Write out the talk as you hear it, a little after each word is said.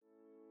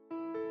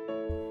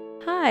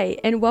Hi,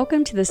 and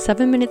welcome to the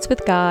 7 Minutes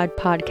with God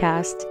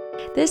podcast.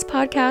 This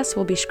podcast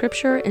will be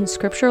scripture and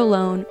scripture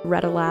alone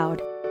read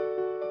aloud.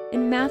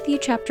 In Matthew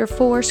chapter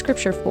 4,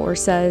 scripture 4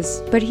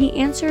 says, "But he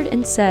answered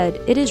and said,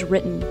 It is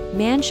written,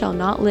 Man shall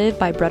not live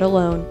by bread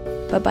alone,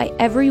 but by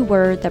every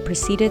word that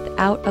proceedeth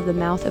out of the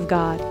mouth of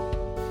God."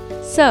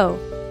 So,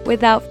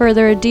 without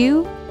further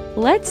ado,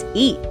 let's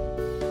eat.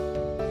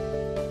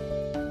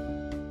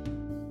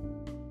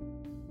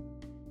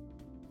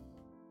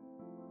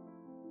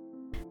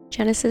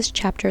 Genesis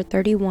chapter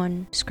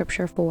 31,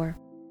 scripture 4.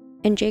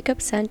 And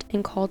Jacob sent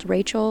and called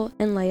Rachel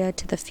and Leah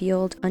to the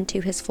field unto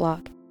his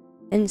flock,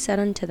 and said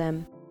unto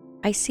them,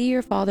 I see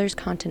your father's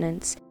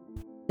countenance,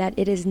 that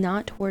it is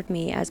not toward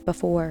me as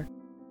before,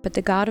 but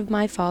the God of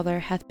my father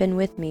hath been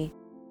with me.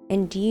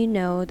 And do ye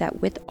know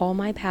that with all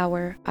my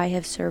power I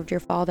have served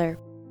your father?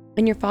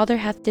 And your father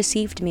hath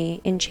deceived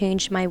me, and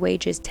changed my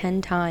wages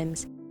 10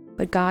 times,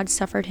 but God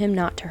suffered him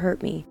not to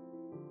hurt me.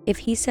 If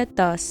he said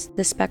thus,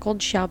 The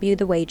speckled shall be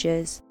the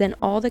wages, then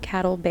all the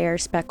cattle bear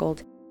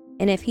speckled.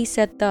 And if he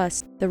said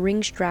thus, The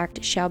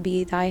ringstracked shall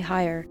be thy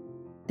hire,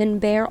 then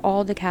bear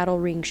all the cattle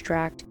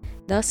ringstracked.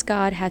 Thus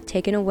God hath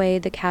taken away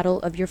the cattle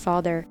of your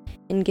father,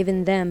 and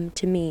given them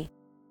to me.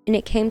 And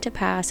it came to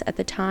pass at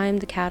the time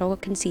the cattle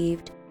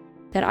conceived,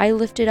 that I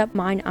lifted up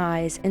mine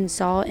eyes, and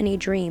saw in a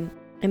dream,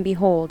 and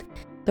behold,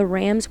 the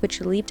rams which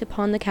leaped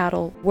upon the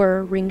cattle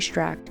were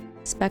ringstracked,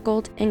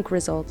 speckled, and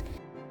grizzled.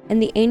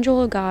 And the angel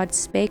of God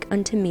spake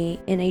unto me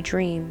in a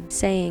dream,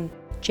 saying,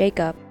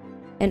 Jacob.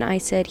 And I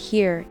said,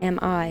 Here am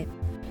I.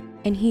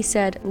 And he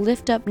said,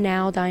 Lift up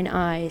now thine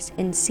eyes,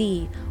 and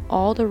see,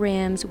 all the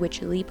rams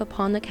which leap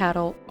upon the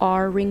cattle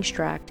are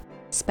ringstracked,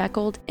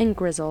 speckled, and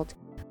grizzled.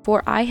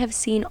 For I have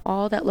seen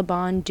all that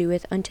Laban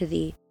doeth unto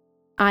thee.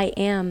 I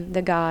am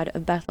the God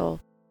of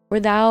Bethel, where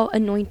thou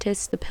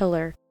anointest the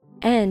pillar,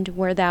 and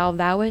where thou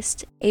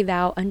vowest a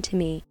vow unto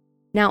me.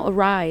 Now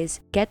arise,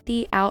 get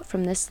thee out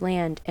from this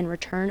land, and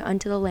return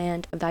unto the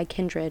land of thy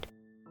kindred.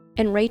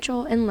 And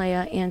Rachel and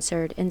Leah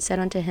answered and said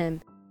unto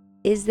him,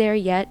 Is there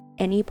yet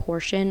any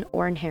portion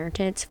or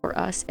inheritance for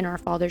us in our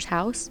father's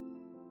house?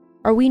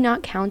 Are we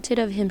not counted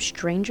of him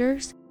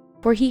strangers?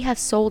 For he hath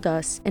sold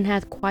us, and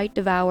hath quite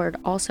devoured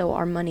also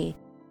our money.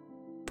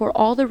 For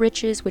all the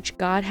riches which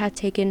God hath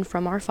taken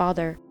from our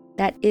father,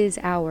 that is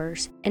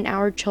ours, and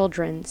our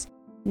children's.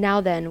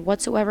 Now then,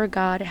 whatsoever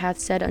God hath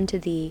said unto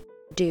thee,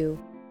 do.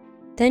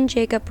 Then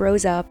Jacob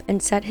rose up,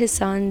 and set his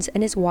sons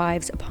and his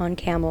wives upon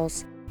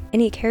camels.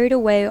 And he carried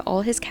away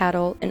all his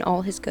cattle and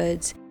all his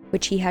goods,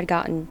 which he had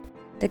gotten,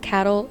 the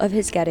cattle of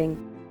his getting,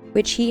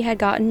 which he had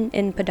gotten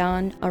in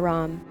Padan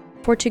Aram,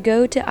 for to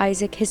go to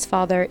Isaac his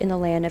father in the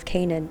land of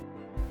Canaan.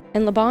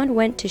 And Laban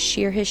went to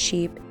shear his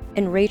sheep,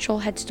 and Rachel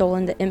had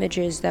stolen the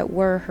images that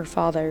were her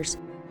father's.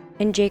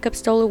 And Jacob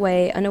stole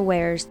away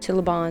unawares to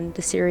Laban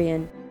the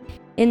Syrian,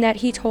 in that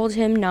he told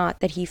him not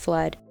that he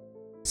fled.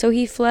 So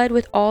he fled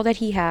with all that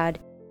he had,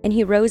 and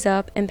he rose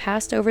up and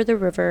passed over the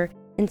river,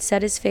 and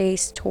set his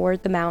face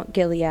toward the Mount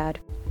Gilead.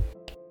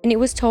 And it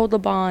was told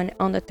Laban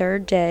on the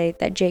 3rd day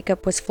that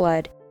Jacob was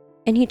fled,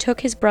 and he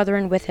took his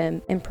brethren with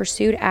him, and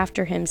pursued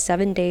after him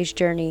 7 days'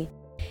 journey.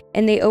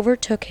 And they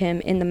overtook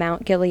him in the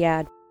Mount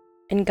Gilead.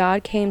 And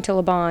God came to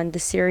Laban the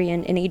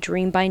Syrian in a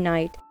dream by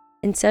night,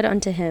 and said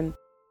unto him,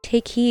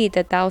 Take heed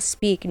that thou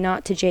speak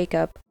not to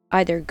Jacob,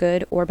 either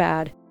good or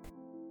bad.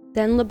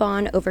 Then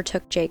Laban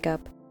overtook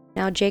Jacob.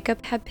 Now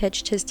Jacob had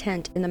pitched his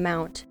tent in the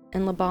mount,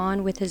 and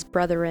Laban with his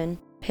brethren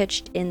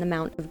pitched in the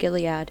Mount of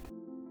Gilead.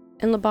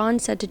 And Laban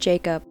said to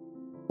Jacob,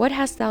 What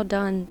hast thou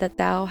done that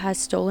thou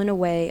hast stolen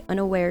away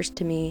unawares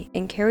to me,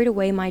 and carried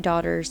away my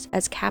daughters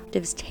as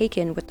captives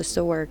taken with the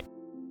sword?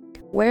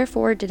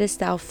 Wherefore didst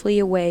thou flee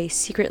away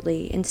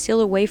secretly, and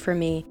steal away from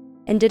me,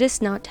 and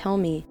didst not tell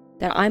me,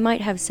 that I might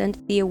have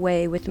sent thee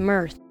away with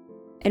mirth,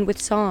 and with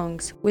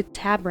songs, with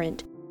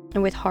tabret,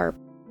 and with harp?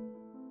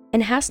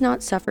 And hast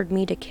not suffered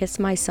me to kiss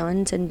my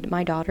sons and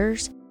my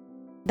daughters?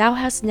 Thou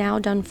hast now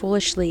done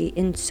foolishly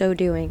in so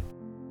doing.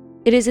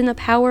 It is in the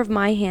power of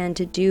my hand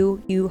to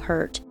do you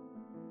hurt.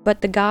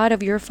 But the God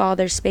of your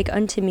fathers spake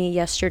unto me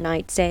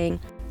yesternight, saying,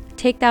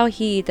 Take thou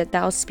heed that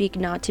thou speak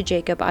not to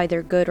Jacob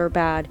either good or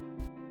bad.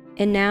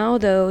 And now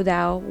though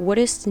thou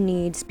wouldest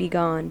needs be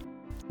gone,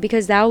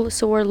 because thou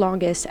sore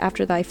longest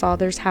after thy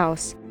father's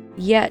house,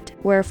 yet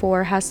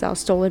wherefore hast thou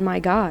stolen my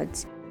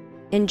gods?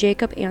 And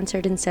Jacob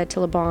answered and said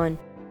to Laban,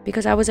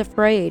 Because I was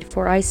afraid,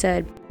 for I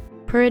said,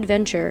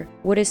 Peradventure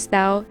wouldest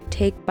thou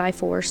take by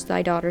force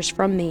thy daughters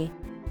from me.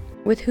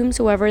 With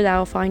whomsoever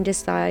thou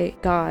findest thy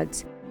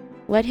gods,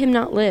 let him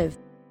not live.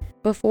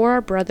 Before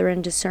our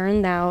brethren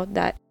discern thou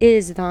that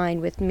is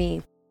thine with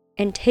me,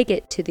 and take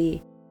it to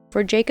thee.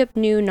 For Jacob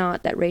knew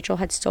not that Rachel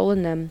had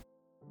stolen them.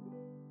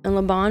 And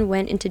Laban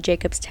went into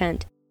Jacob's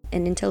tent,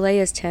 and into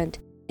Leah's tent,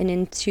 and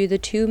into the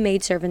 2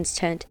 maidservants'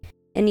 tent,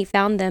 and he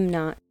found them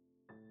not.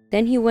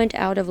 Then he went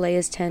out of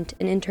Leah's tent,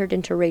 and entered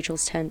into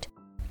Rachel's tent.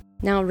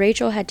 Now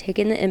Rachel had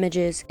taken the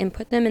images, and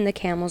put them in the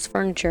camel's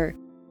furniture,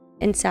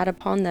 and sat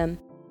upon them.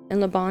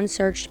 And Laban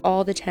searched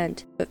all the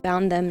tent, but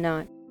found them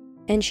not.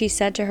 And she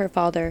said to her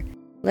father,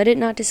 Let it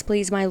not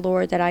displease my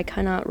lord that I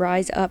cannot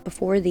rise up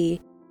before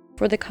thee,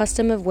 for the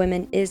custom of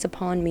women is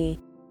upon me.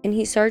 And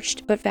he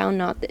searched, but found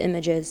not the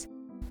images.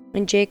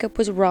 And Jacob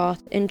was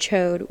wroth and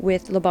chode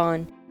with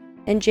Laban.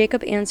 And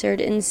Jacob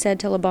answered and said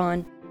to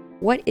Laban,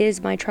 What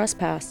is my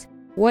trespass?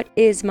 What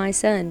is my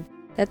sin,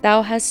 that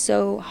thou hast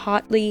so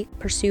hotly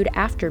pursued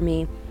after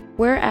me?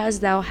 Whereas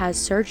thou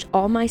hast searched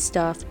all my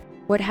stuff,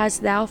 what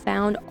hast thou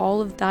found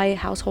all of thy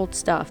household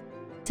stuff?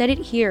 Set it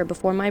here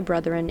before my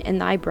brethren and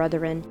thy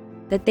brethren,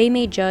 that they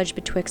may judge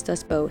betwixt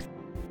us both.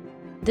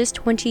 This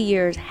 20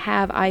 years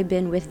have I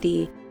been with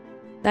thee.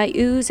 Thy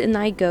ewes and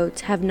thy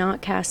goats have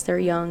not cast their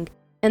young,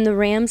 and the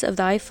rams of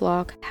thy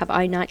flock have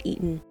I not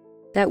eaten.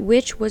 That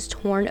which was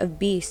torn of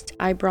beasts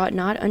I brought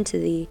not unto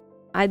thee.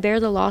 I bear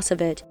the loss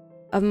of it.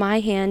 Of my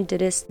hand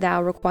didst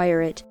thou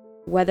require it,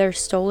 whether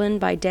stolen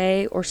by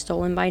day or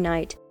stolen by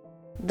night.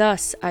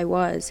 Thus I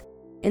was.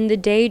 In the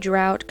day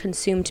drought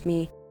consumed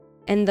me,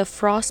 and the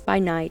frost by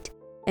night,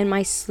 and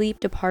my sleep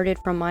departed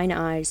from mine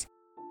eyes.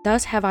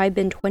 Thus have I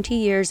been 20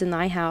 years in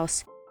thy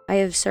house. I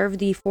have served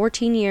thee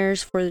 14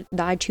 years for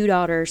thy 2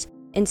 daughters,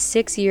 and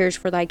 6 years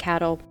for thy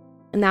cattle,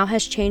 and thou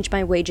hast changed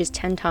my wages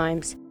 10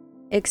 times.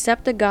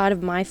 Except the God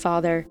of my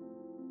father,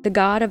 the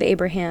God of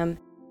Abraham,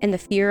 and the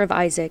fear of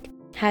Isaac,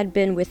 had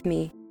been with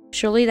me,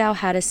 surely thou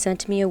hadst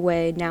sent me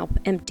away now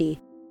empty.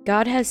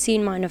 God has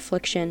seen mine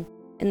affliction,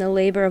 and the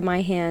labor of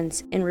my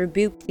hands, and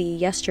rebuked thee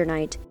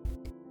yesternight.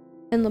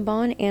 And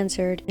Laban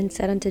answered and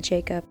said unto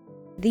Jacob,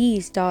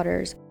 These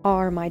daughters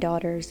are my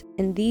daughters,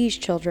 and these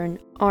children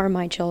are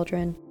my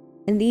children,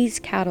 and these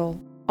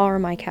cattle are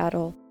my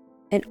cattle,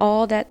 and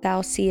all that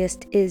thou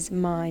seest is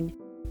mine.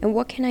 And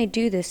what can I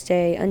do this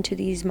day unto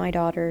these my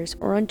daughters,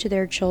 or unto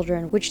their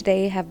children which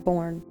they have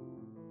borne?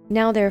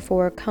 Now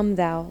therefore come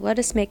thou, let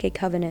us make a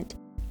covenant,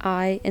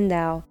 I and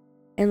thou,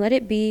 and let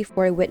it be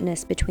for a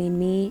witness between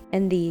me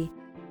and thee.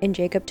 And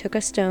Jacob took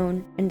a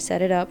stone, and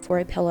set it up for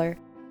a pillar.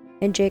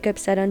 And Jacob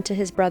said unto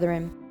his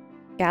brethren,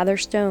 Gather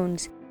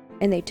stones.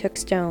 And they took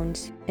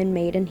stones, and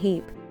made an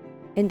heap.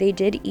 And they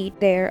did eat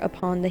there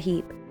upon the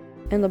heap.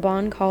 And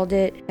Laban called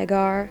it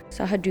Hagar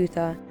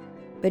Sahadutha,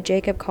 but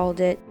Jacob called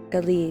it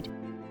Galeed.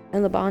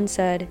 And Laban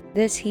said,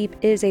 This heap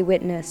is a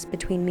witness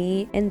between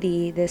me and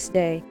thee this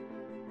day.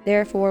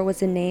 Therefore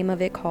was the name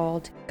of it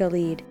called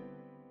Galeed.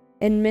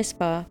 In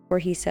Mizpah, for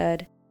he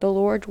said, The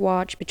Lord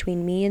watch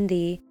between me and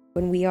thee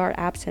when we are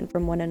absent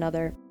from one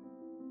another.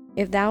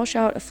 If thou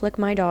shalt afflict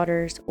my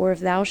daughters, or if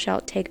thou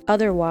shalt take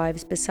other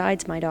wives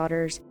besides my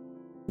daughters,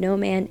 no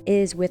man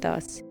is with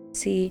us.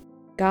 See,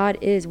 God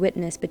is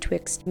witness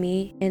betwixt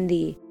me and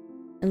thee.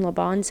 And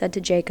Laban said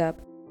to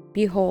Jacob,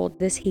 Behold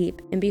this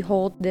heap, and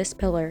behold this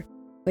pillar,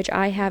 which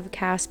I have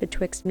cast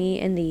betwixt me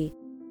and thee.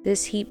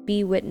 This heap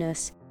be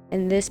witness,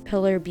 and this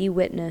pillar be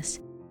witness,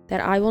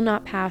 that I will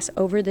not pass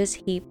over this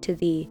heap to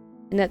thee,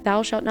 and that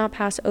thou shalt not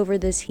pass over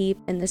this heap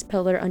and this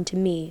pillar unto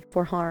me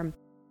for harm.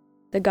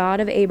 The God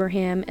of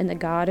Abraham and the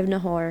God of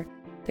Nahor,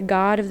 the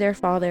God of their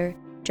father,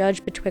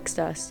 judge betwixt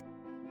us.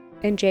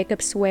 And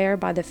Jacob sware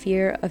by the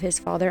fear of his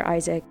father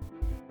Isaac.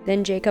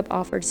 Then Jacob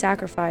offered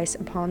sacrifice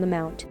upon the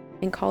mount,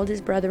 and called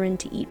his brethren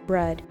to eat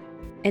bread.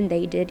 And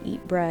they did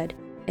eat bread,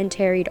 and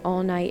tarried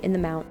all night in the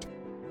mount.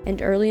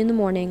 And early in the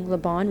morning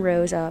Laban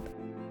rose up,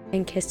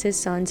 and kissed his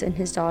sons and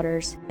his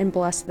daughters, and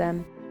blessed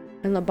them.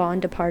 And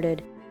Laban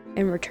departed,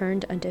 and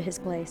returned unto his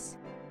place.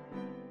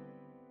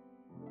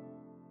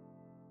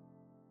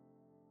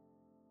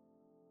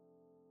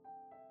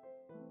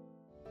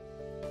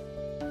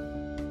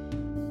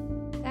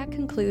 That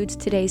concludes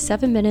today's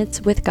 7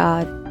 Minutes with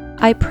God.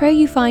 I pray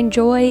you find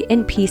joy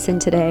and peace in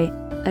today,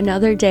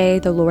 another day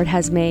the Lord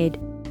has made.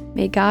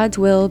 May God's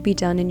will be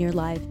done in your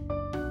life.